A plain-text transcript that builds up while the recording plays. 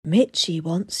Michi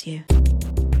wants you.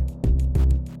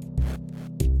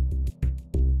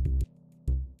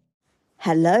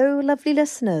 Hello, lovely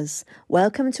listeners.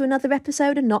 Welcome to another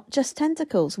episode of Not Just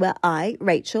Tentacles, where I,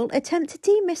 Rachael, attempt to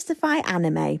demystify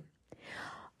anime.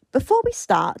 Before we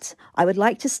start, I would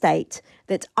like to state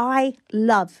that I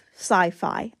love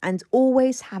sci-fi and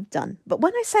always have done. But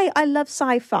when I say I love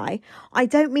sci-fi, I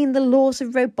don't mean the laws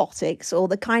of robotics or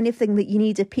the kind of thing that you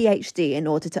need a PhD in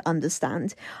order to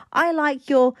understand. I like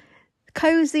your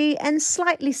cozy and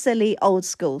slightly silly old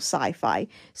school sci-fi.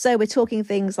 So we're talking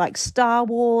things like Star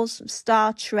Wars,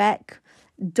 Star Trek,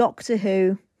 Doctor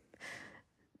Who,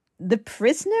 The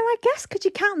Prisoner, I guess. Could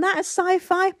you count that as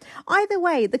sci-fi? Either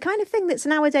way, the kind of thing that's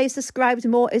nowadays described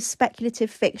more as speculative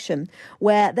fiction,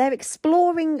 where they're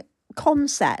exploring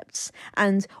concepts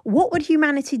and what would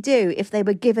humanity do if they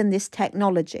were given this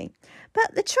technology.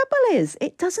 But the trouble is,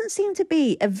 it doesn't seem to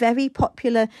be a very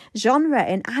popular genre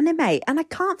in anime, and I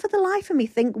can't for the life of me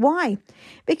think why.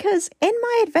 Because in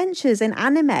my adventures in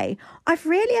anime, I've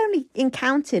really only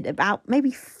encountered about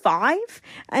maybe 5,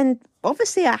 and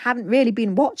obviously I haven't really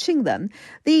been watching them.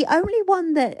 The only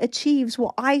one that achieves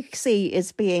what I see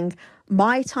as being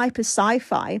my type of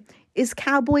sci-fi is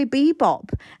Cowboy Bebop,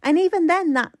 and even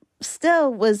then that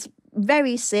still was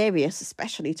very serious,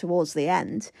 especially towards the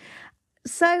end.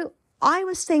 So I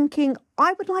was thinking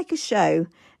I would like a show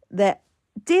that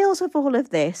deals with all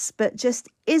of this, but just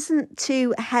isn't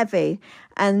too heavy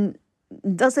and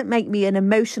doesn't make me an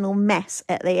emotional mess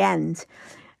at the end.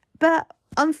 But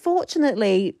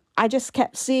unfortunately, I just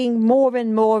kept seeing more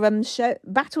and more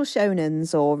battle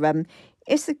shonens or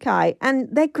isekai, and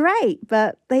they're great,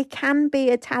 but they can be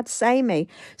a tad samey.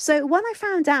 So when I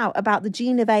found out about the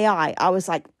gene of AI, I was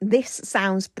like, this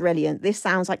sounds brilliant. This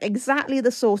sounds like exactly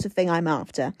the sort of thing I'm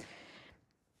after.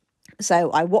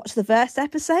 So I watched the first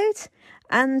episode,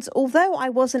 and although I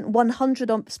wasn't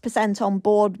 100% on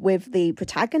board with the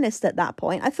protagonist at that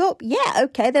point, I thought, yeah,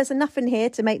 okay, there's enough in here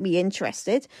to make me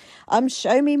interested.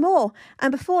 Show me more.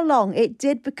 And before long, it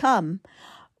did become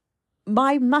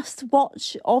my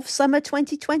must-watch of summer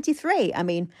 2023. I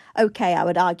mean, okay, I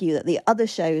would argue that the other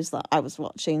shows that I was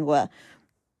watching were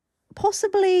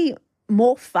possibly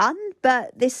more fun,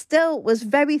 but this still was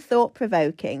very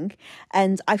thought-provoking,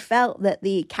 and I felt that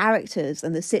the characters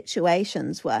and the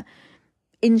situations were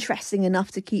interesting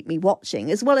enough to keep me watching,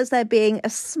 as well as there being a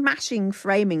smashing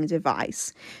framing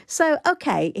device. So,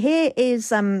 okay, here is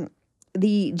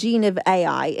the gene of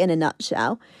AI in a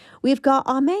nutshell. We've got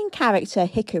our main character,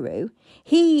 Hikaru.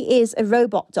 He is a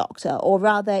robot doctor, or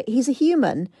rather, he's a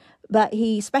human, but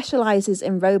he specialises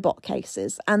in robot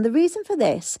cases. And the reason for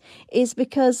this is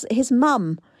because his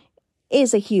mum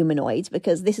is a humanoid,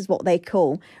 because this is what they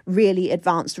call really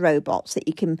advanced robots that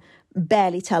you can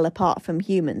barely tell apart from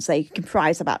humans. They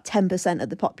comprise about 10% of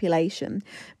the population.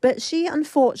 But she,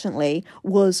 unfortunately,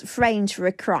 was framed for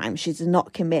a crime she did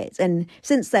not commit. And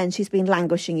since then, she's been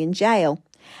languishing in jail.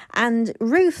 And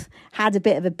Ruth had a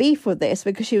bit of a beef with this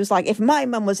because she was like, if my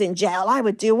mum was in jail, I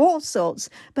would do all sorts.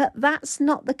 But that's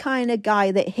not the kind of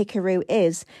guy that Hikaru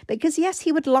is, because yes,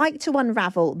 he would like to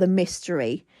unravel the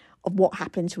mystery of what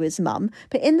happened to his mum.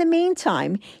 But in the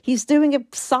meantime, he's doing a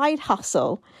side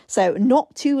hustle, so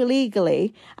not too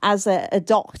illegally, as a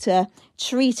doctor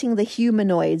treating the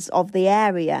humanoids of the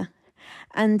area.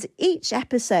 And each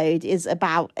episode is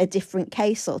about a different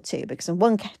case or two, because in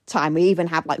one time we even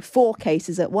have like 4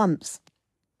 cases at once.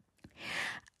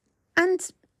 And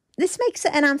this makes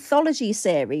it an anthology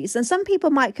series. And some people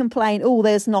might complain, oh,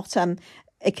 there's not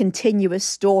a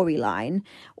continuous storyline,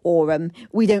 or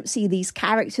we don't see these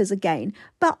characters again.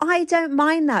 But I don't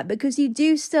mind that, because you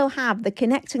do still have the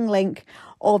connecting link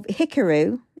of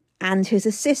Hikaru and his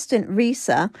assistant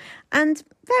Risa, and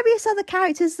various other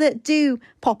characters that do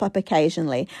pop up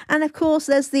occasionally. And of course,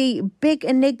 there's the big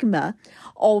enigma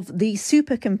of the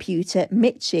supercomputer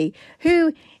Michi,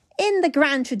 who, in the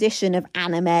grand tradition of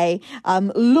anime,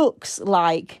 looks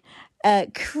like a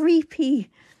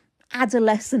creepy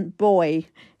adolescent boy.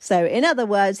 So in other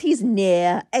words, he's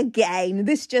near. Again,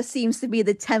 this just seems to be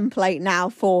the template now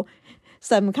for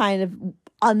some kind of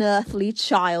unearthly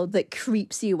child that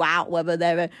creeps you out, whether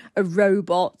they're a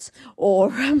robot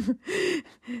or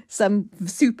some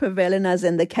supervillain, as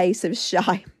in the case of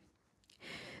Shy.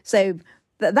 So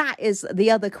that is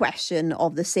the other question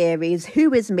of the series.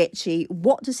 Who is Michi?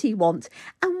 What does he want?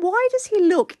 And why does he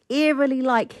look eerily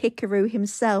like Hikaru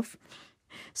himself?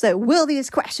 So will these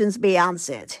questions be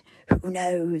answered? Who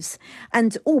knows?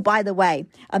 And oh, by the way,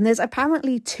 there's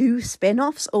apparently 2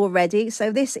 spin-offs already.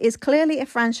 So this is clearly a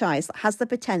franchise that has the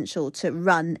potential to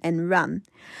run and run.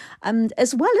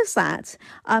 As well as that,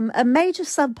 a major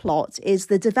subplot is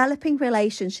the developing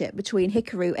relationship between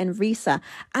Hikaru and Risa.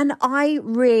 And I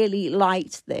really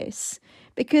liked this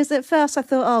because at first I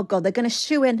thought, oh God, they're going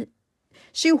to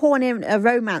shoehorn in a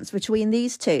romance between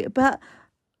these two. But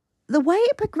the way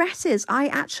it progresses, I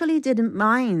actually didn't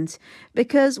mind,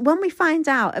 because when we find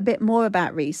out a bit more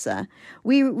about Risa,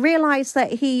 we realise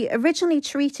that he originally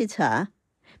treated her,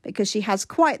 because she has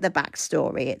quite the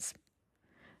backstory. It's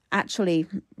actually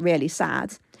really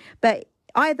sad. But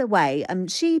either way,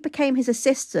 she became his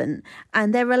assistant,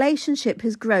 and their relationship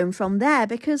has grown from there,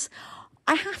 because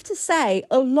I have to say,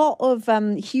 a lot of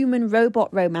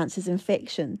human-robot romances in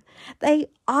fiction, they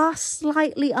are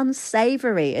slightly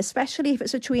unsavoury, especially if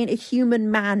it's between a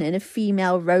human man and a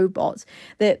female robot.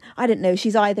 That, I don't know,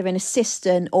 she's either an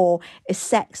assistant or a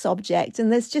sex object.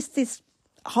 And there's just this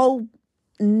whole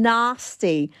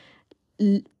nasty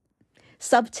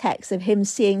subtext of him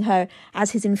seeing her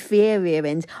as his inferior,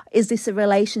 and is this a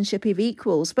relationship of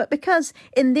equals? But because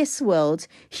in this world,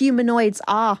 humanoids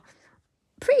are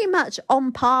pretty much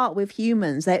on par with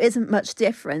humans, there isn't much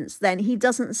difference, then he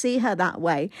doesn't see her that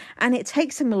way. And it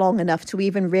takes him long enough to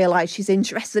even realise she's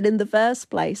interested in the first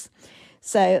place.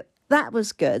 So that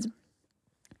was good.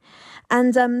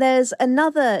 And there's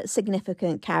another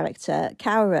significant character,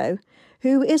 Hikaru,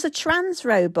 who is a trans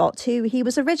robot who he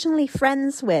was originally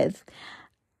friends with.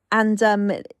 And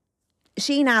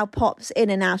she now pops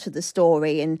in and out of the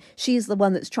story, and she's the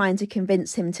one that's trying to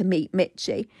convince him to meet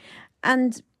Michi.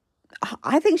 And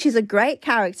I think she's a great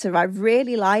character. I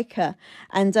really like her.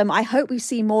 And I hope we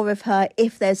see more of her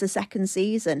if there's a second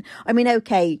season. I mean,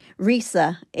 okay,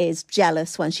 Risa is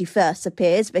jealous when she first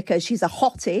appears because she's a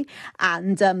hottie,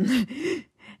 and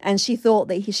she thought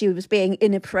that she was being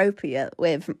inappropriate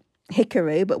with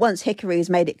Hikaru. But once Hikaru's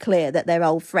made it clear that they're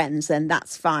old friends, then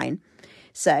that's fine.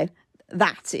 So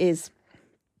that is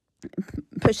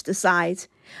pushed aside.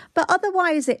 But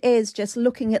otherwise, it is just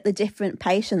looking at the different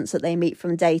patients that they meet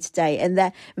from day to day and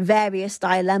their various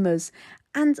dilemmas.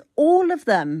 And all of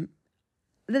them,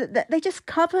 they just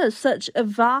cover such a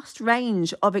vast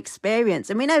range of experience.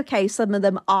 I mean, okay, some of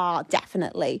them are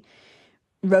definitely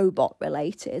robot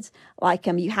related. Like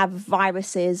you have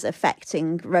viruses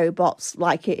affecting robots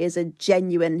like it is a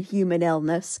genuine human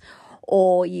illness.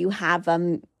 Or you have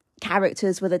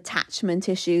characters with attachment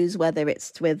issues, whether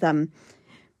it's with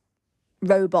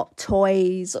robot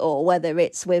toys or whether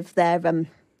it's with their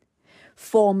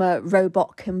former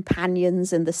robot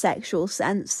companions in the sexual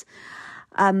sense.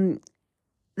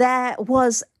 There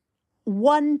was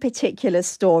one particular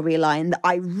storyline that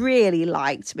I really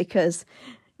liked, because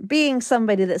being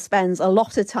somebody that spends a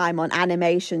lot of time on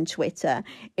animation Twitter,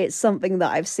 it's something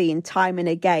that I've seen time and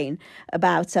again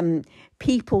about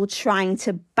people trying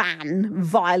to ban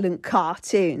violent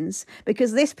cartoons,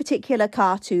 because this particular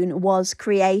cartoon was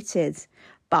created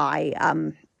by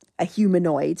a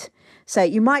humanoid. So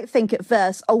you might think at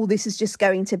first, oh, this is just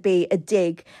going to be a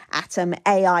dig at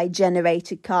AI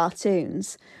generated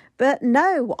cartoons. But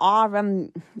no, our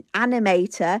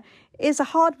animator is a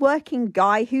hardworking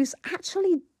guy who's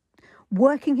actually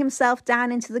working himself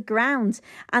down into the ground.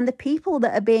 And the people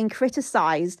that are being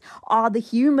criticised are the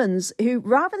humans who,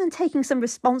 rather than taking some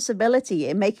responsibility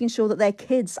in making sure that their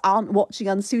kids aren't watching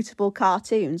unsuitable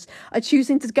cartoons, are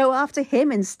choosing to go after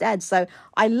him instead. So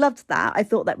I loved that. I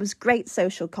thought that was great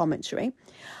social commentary.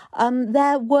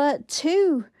 There were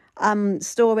 2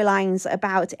 storylines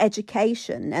about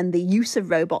education and the use of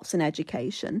robots in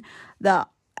education that,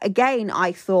 again,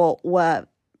 I thought were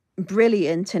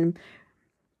brilliant and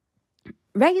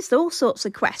raised all sorts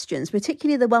of questions,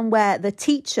 particularly the one where the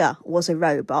teacher was a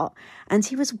robot and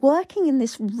he was working in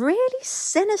this really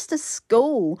sinister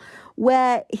school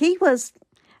where he was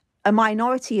a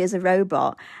minority as a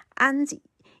robot, and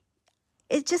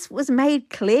it just was made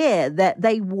clear that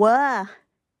they were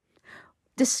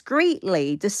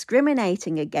discreetly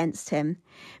discriminating against him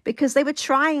because they were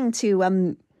trying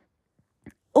to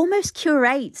almost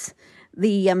curate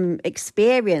the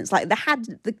experience. Like they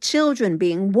had the children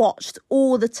being watched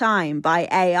all the time by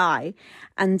AI,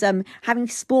 and having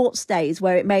sports days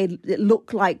where it made it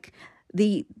look like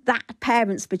that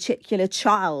parent's particular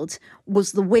child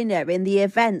was the winner in the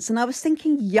events. And I was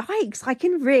thinking, yikes, I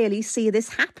can really see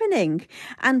this happening.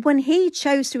 And when he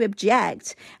chose to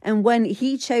object, and when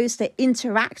he chose to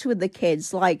interact with the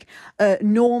kids like a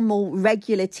normal,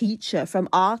 regular teacher from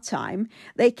our time,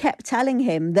 they kept telling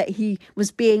him that he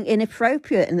was being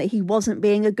inappropriate and that he wasn't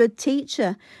being a good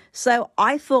teacher. So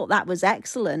I thought that was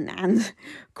excellent and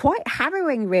quite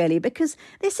harrowing, really, because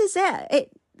this is it.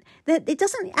 It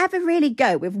doesn't ever really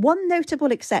go, with one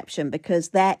notable exception, because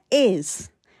there is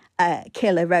a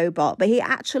killer robot, but he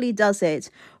actually does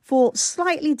it for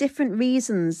slightly different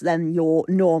reasons than your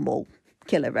normal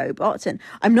killer robot. And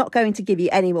I'm not going to give you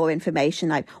any more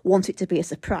information. I want it to be a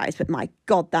surprise, but my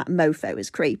God, that mofo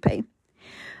is creepy.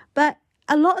 But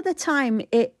a lot of the time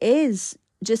it is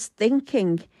just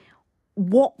thinking,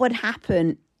 what would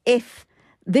happen if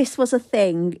this was a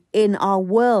thing in our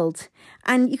world?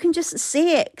 And you can just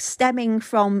see it stemming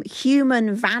from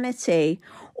human vanity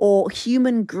or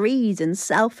human greed and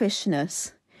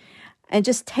selfishness, and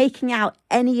just taking out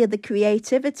any of the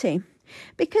creativity.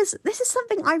 Because this is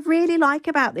something I really like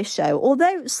about this show,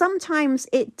 although sometimes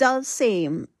it does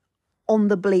seem on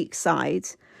the bleak side.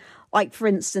 Like, for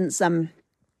instance,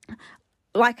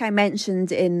 like I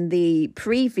mentioned in the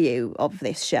preview of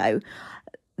this show,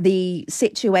 the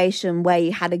situation where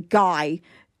you had a guy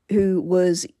who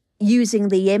was using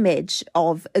the image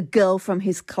of a girl from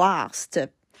his class to,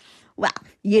 well,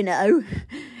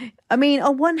 I mean,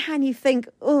 on one hand you think,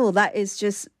 oh, that is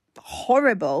just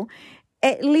horrible.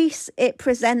 At least it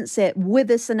presents it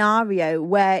with a scenario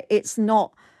where it's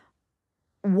not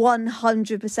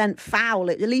 100% foul.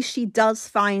 At least she does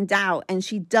find out and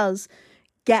she does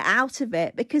get out of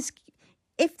it. Because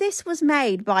if this was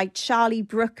made by Charlie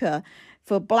Brooker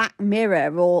for Black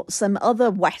Mirror or some other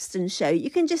Western show,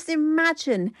 you can just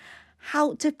imagine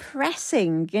how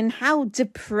depressing and how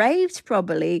depraved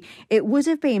probably it would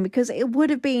have been, because it would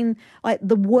have been like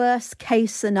the worst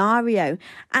case scenario.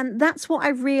 And that's what I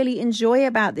really enjoy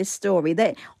about this story,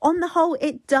 that on the whole,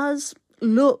 it does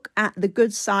look at the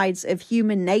good sides of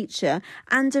human nature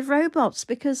and of robots,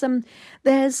 because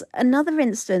there's another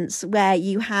instance where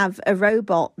you have a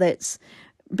robot that's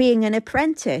being an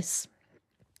apprentice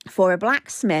for a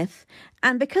blacksmith.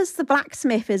 And because the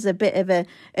blacksmith is a bit of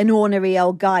an ornery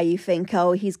old guy, you think,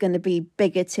 oh, he's going to be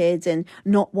bigoted and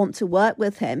not want to work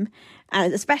with him.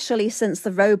 And especially since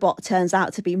the robot turns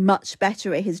out to be much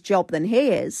better at his job than he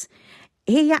is,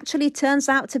 he actually turns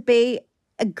out to be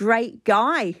a great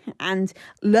guy and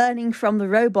learning from the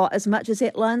robot as much as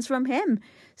it learns from him.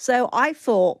 So I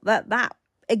thought that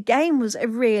again was a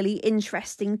really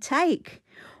interesting take.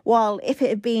 While if it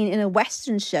had been in a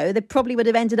Western show, they probably would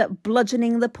have ended up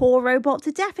bludgeoning the poor robot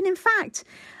to death. And in fact,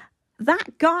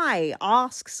 that guy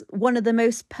asks one of the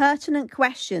most pertinent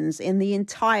questions in the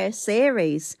entire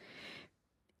series,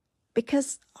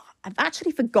 because I've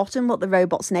actually forgotten what the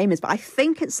robot's name is, but I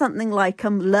think it's something like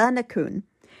Lerner-kun.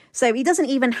 So he doesn't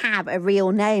even have a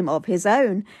real name of his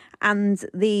own. And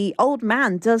the old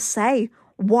man does say,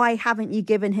 why haven't you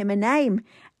given him a name?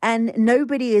 And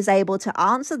nobody is able to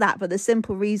answer that for the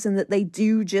simple reason that they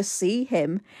do just see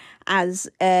him as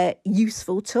a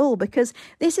useful tool. Because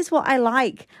this is what I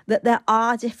like, that there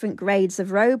are different grades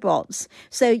of robots.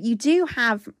 So you do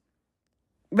have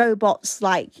robots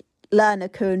like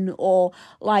Lerner-kun, or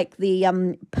like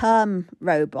the Perm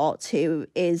robot, who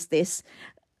is this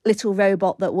little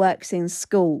robot that works in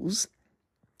schools,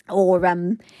 or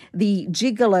the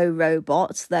gigolo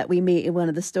robot that we meet in one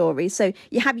of the stories. So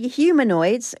you have your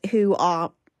humanoids who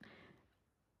are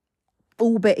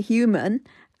all but human,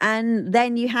 and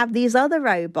then you have these other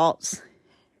robots.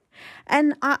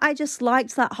 And I just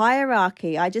liked that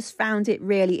hierarchy. I just found it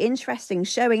really interesting,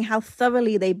 showing how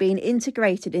thoroughly they've been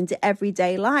integrated into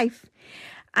everyday life.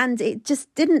 And it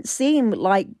just didn't seem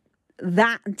like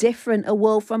that different a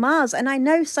world from ours. And I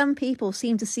know some people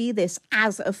seem to see this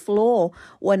as a flaw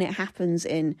when it happens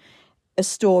in a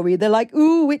story. They're like,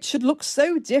 ooh, it should look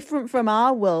so different from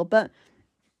our world. But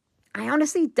I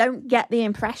honestly don't get the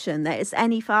impression that it's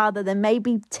any farther than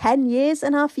maybe 10 years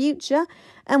in our future.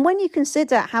 And when you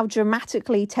consider how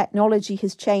dramatically technology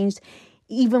has changed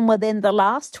even within the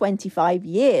last 25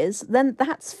 years, then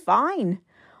that's fine.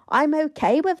 I'm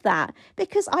okay with that,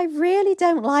 because I really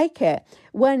don't like it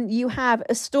when you have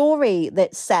a story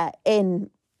that's set in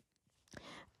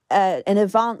an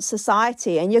advanced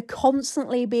society and you're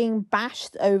constantly being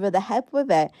bashed over the head with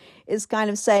it. It's kind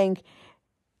of saying,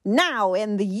 now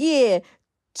in the year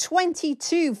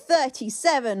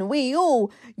 2237, we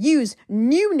all use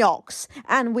Nunox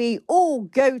and we all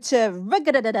go to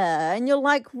and you're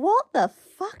like, what the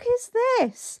fuck is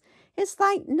this? It's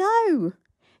like, no.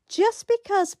 just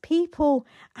because people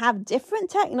have different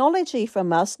technology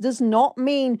from us does not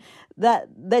mean that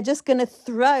they're just going to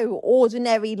throw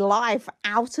ordinary life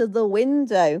out of the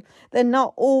window. They're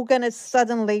not all going to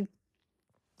suddenly,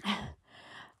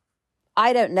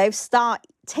 I don't know, start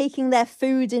taking their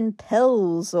food in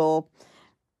pills, or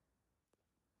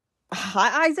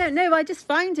I don't know. I just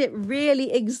find it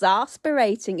really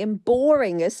exasperating and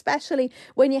boring, especially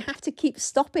when you have to keep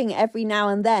stopping every now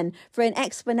and then for an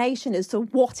explanation as to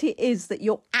what it is that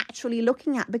you're actually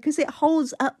looking at, because it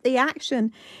holds up the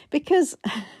action. Because,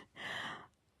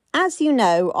 as you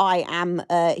know, I am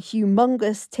a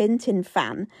humongous Tintin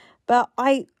fan, but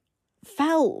I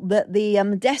felt that the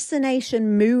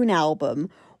Destination Moon album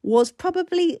was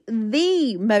probably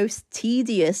the most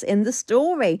tedious in the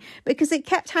story, because it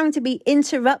kept having to be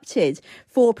interrupted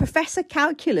for Professor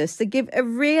Calculus to give a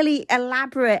really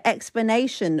elaborate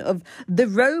explanation of the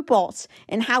robot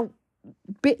and how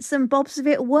bits and bobs of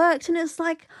it worked. And it's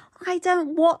like, I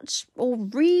don't watch or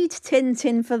read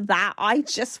Tintin for that. I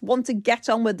just want to get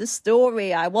on with the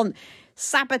story. I want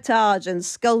sabotage and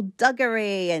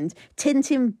skullduggery and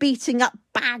Tintin beating up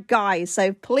bad guys.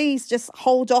 So please just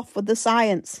hold off with the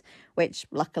science, which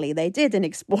luckily they did in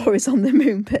Explorers on the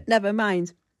Moon, but never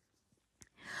mind.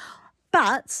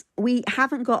 But we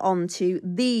haven't got on to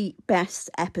the best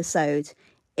episode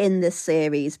in the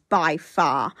series by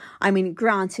far. I mean,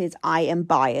 granted, I am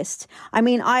biased. I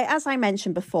mean, as I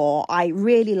mentioned before, I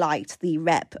really liked the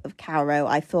rep of Hikaru.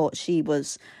 I thought she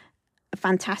was a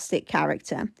fantastic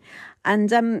character.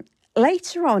 And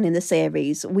later on in the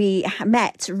series, we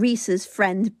met Risa's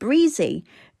friend Breezy,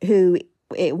 who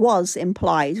it was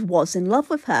implied was in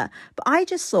love with her. But I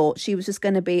just thought she was just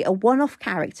going to be a one-off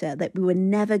character that we were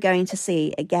never going to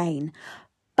see again.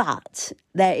 But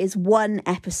there is one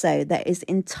episode that is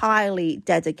entirely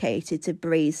dedicated to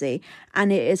Breezy,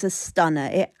 and it is a stunner.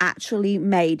 It actually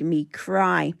made me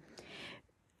cry.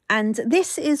 And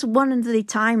this is one of the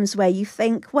times where you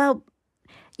think, well,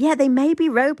 yeah, they may be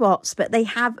robots, but they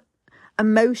have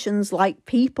emotions like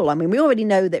people. I mean, we already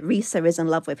know that Risa is in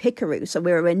love with Hikaru, so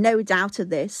we're in no doubt of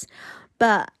this.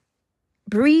 But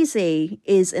Breezy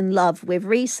is in love with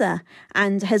Risa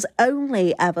and has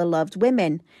only ever loved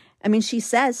women. I mean, she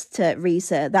says to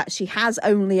Risa that she has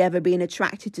only ever been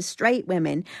attracted to straight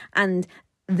women, and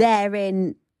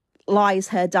therein lies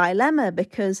her dilemma,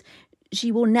 because she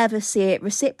will never see it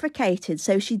reciprocated.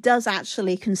 So she does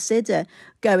actually consider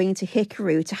going to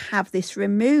Hikaru to have this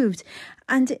removed.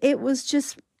 And it was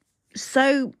just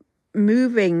so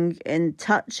moving and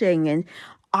touching, and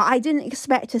I didn't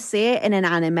expect to see it in an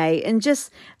anime, and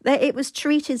just that it was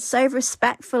treated so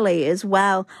respectfully as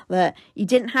well, that you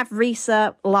didn't have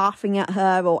Risa laughing at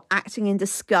her or acting in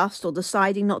disgust or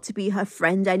deciding not to be her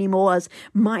friend anymore, as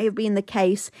might have been the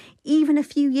case even a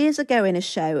few years ago in a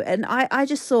show. And I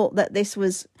just thought that this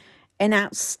was an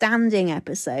outstanding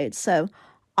episode. So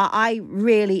I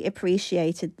really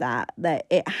appreciated that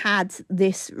it had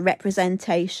this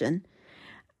representation.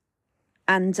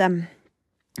 And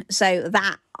so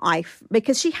that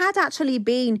because she had actually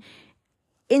been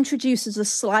introduced as a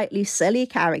slightly silly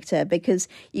character, because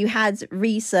you had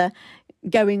Risa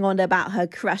going on about her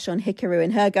crush on Hikaru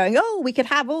and her going, oh, we could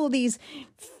have all these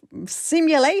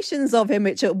simulations of him,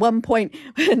 which at one point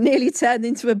nearly turned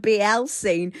into a BL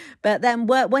scene. But then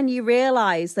when you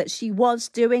realise that she was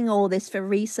doing all this for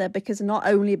Risa, because not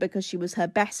only because she was her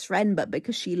best friend, but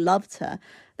because she loved her,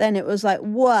 then it was like,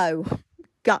 whoa,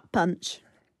 gut punch.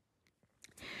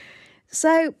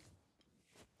 So,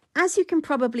 as you can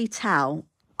probably tell,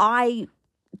 I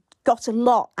got a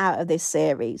lot out of this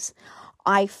series.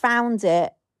 I found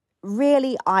it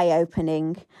really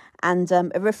eye-opening and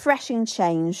a refreshing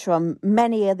change from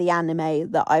many of the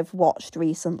anime that I've watched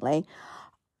recently.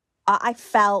 I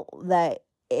felt that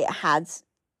it had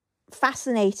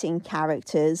fascinating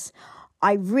characters.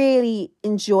 I really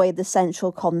enjoyed the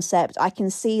central concept. I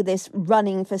can see this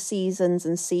running for seasons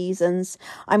and seasons.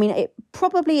 I mean, it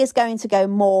probably is going to go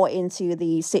more into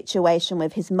the situation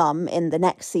with his mum in the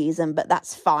next season, but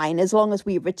that's fine. As long as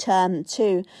we return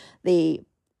to the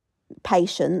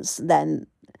patients, then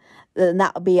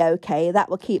that will be okay. That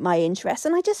will keep my interest.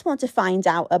 And I just want to find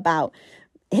out about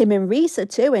him and Risa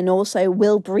too. And also,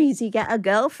 will Breezy get a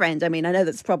girlfriend? I mean, I know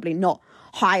that's probably not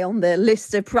high on the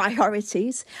list of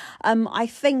priorities. I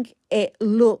think it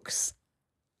looks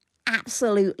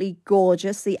absolutely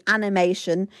gorgeous. The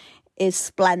animation is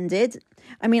splendid.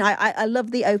 I mean, I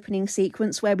love the opening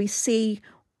sequence where we see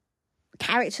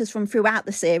characters from throughout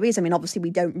the series. I mean, obviously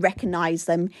we don't recognise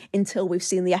them until we've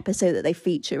seen the episode that they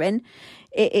feature in.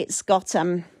 It's got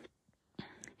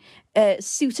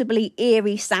suitably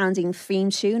eerie sounding theme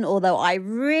tune, although I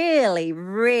really,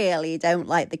 really don't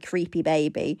like the creepy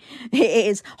baby. It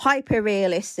is hyper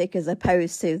realistic as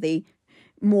opposed to the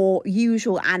more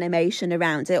usual animation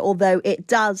around it, although it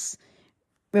does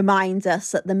remind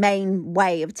us that the main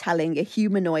way of telling a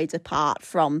humanoid apart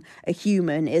from a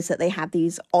human is that they have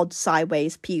these odd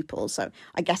sideways pupils. So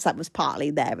I guess that was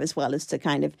partly there, as well as to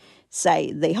kind of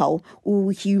say the whole,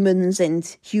 humans and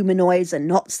humanoids are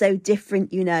not so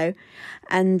different, you know.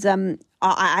 And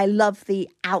I love the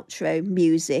outro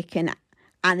music and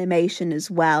animation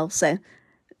as well. So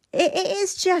it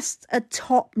is just a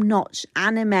top-notch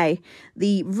anime.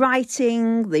 The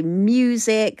writing, the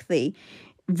music, the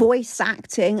voice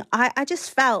acting, I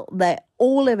just felt that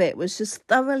all of it was just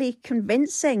thoroughly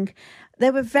convincing.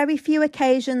 There were very few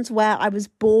occasions where I was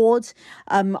bored.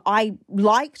 I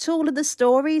liked all of the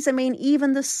stories. I mean,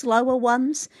 even the slower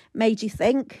ones made you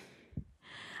think.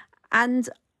 And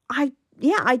I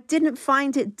didn't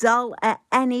find it dull at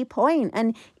any point.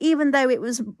 And even though it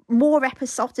was more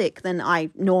episodic than I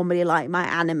normally like my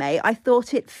anime, I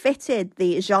thought it fitted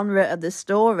the genre of the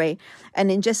story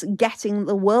and in just getting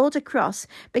the world across,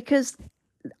 because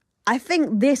I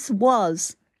think this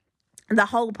was the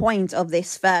whole point of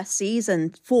this first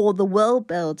season, for the world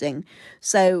building.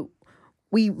 So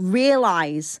we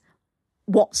realise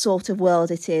what sort of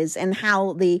world it is and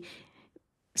how the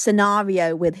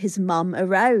scenario with his mum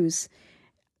arose.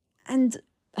 And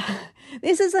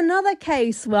this is another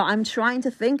case where I'm trying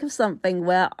to think of something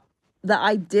that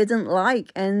I didn't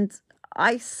like, and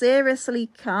I seriously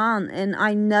can't. And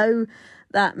I know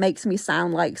that makes me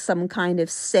sound like some kind of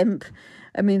simp.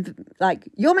 I mean, like,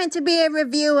 you're meant to be a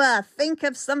reviewer. Think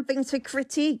of something to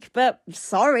critique. But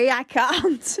sorry, I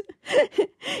can't.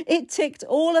 It ticked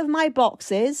all of my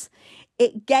boxes.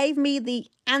 It gave me the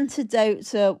antidote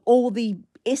to all the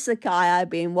isekai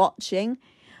I've been watching.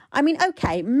 I mean,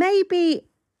 okay, maybe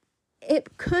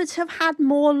it could have had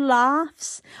more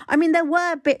laughs. I mean, there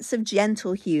were bits of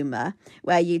gentle humour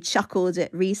where you chuckled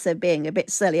at Risa being a bit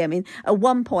silly. I mean, at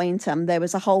one point, there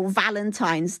was a whole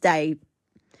Valentine's Day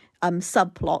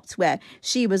subplot where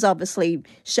she was obviously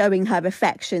showing her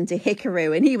affection to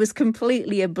Hikaru and he was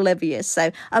completely oblivious.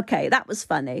 So, okay, that was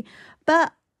funny.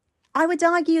 But I would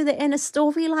argue that in a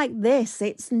story like this,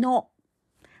 it's not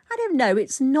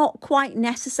quite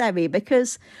necessary,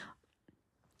 because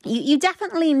you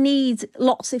definitely need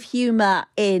lots of humour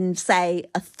in, say,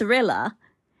 a thriller,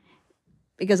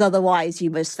 because otherwise you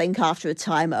must think after a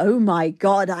time, oh my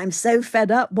God, I'm so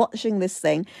fed up watching this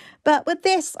thing. But with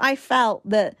this, I felt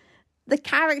that the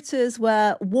characters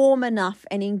were warm enough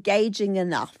and engaging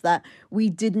enough that we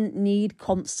didn't need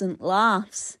constant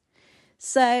laughs.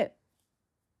 So,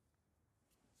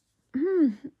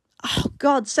 oh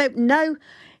God, so no,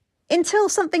 until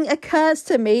something occurs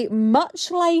to me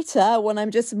much later when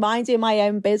I'm just minding my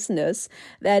own business,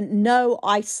 then no,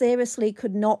 I seriously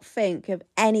could not think of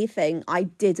anything I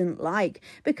didn't like.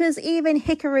 Because even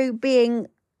Hikaru being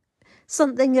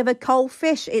something of a cold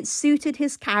fish, it suited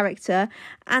his character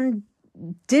and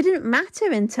didn't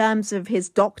matter in terms of his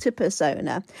doctor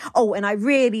persona. Oh, and I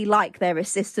really like their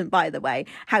assistant, by the way,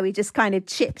 how he just kind of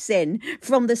chips in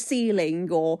from the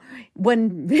ceiling, or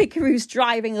when Hikaru's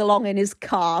driving along in his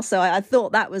car. So I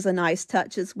thought that was a nice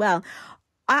touch as well.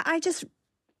 I just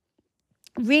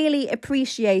really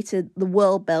appreciated the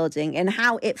world building and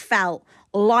how it felt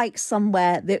like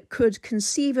somewhere that could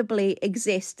conceivably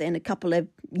exist in a couple of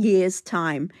years'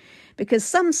 time. Because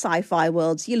some sci-fi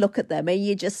worlds, you look at them and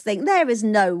you just think, there is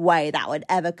no way that would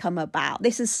ever come about.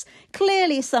 This is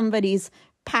clearly somebody's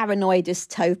paranoid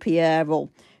dystopia or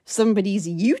somebody's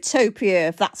utopia,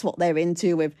 if that's what they're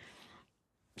into, with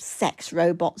sex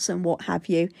robots and what have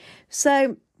you.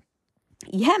 So,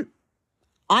 yeah,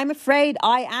 I'm afraid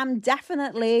I am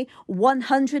definitely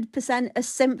 100% a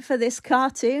simp for this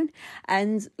cartoon.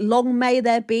 And long may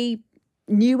there be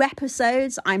new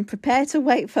episodes. I'm prepared to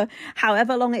wait for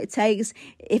however long it takes,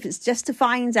 if it's just to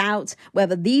find out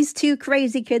whether these two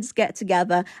crazy kids get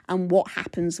together and what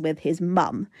happens with his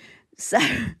mum. So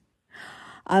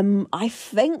I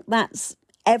think that's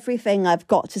everything I've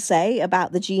got to say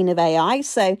about the Gene of AI.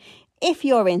 So if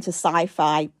you're into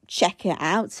sci-fi, check it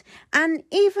out. And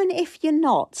even if you're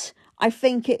not, I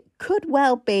think it could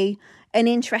well be an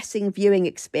interesting viewing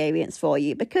experience for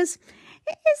you, because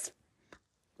it is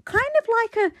kind of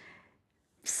like a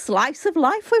slice of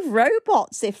life with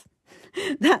robots, if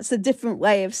that's a different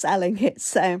way of selling it.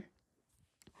 So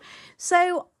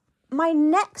my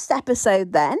next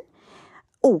episode then,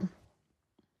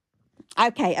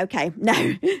 okay,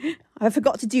 no, I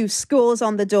forgot to do scores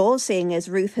on the door, seeing as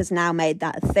Ruth has now made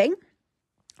that a thing.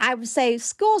 I would say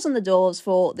scores on the doors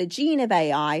for the Gene of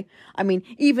AI. I mean,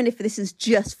 even if this is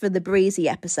just for the Breezy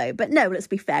episode, but no, let's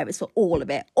be fair, it's for all of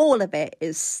it. All of it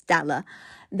is stellar.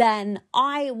 Then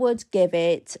I would give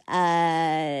it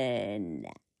an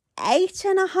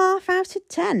 8.5 out of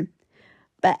 10.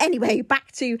 But anyway,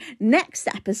 back to next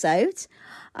episode.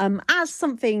 As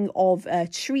something of a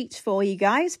treat for you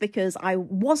guys, because I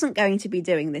wasn't going to be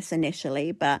doing this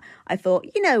initially, but I thought,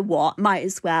 you know what, might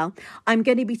as well. I'm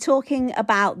going to be talking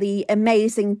about the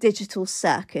amazing Digital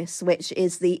Circus, which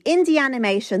is the indie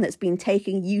animation that's been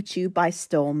taking YouTube by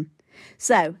storm.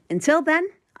 So until then,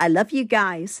 I love you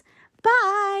guys.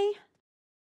 Bye.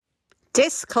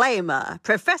 Disclaimer.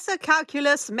 Professor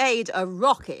Calculus made a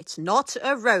rocket, not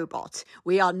a robot.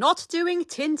 We are not doing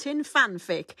Tintin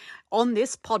fanfic on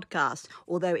this podcast.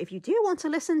 Although if you do want to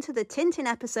listen to the Tintin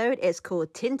episode, it's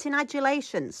called Tintin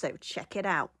Adulation, so check it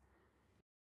out.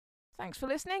 Thanks for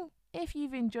listening. If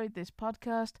you've enjoyed this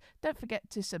podcast, don't forget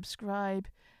to subscribe.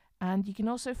 And you can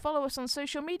also follow us on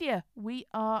social media. We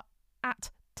are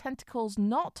at Tentacles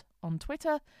Not on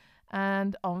Twitter,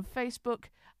 and on Facebook,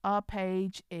 our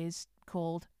page is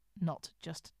called Not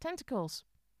Just Tentacles.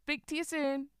 Speak to you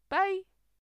soon. Bye.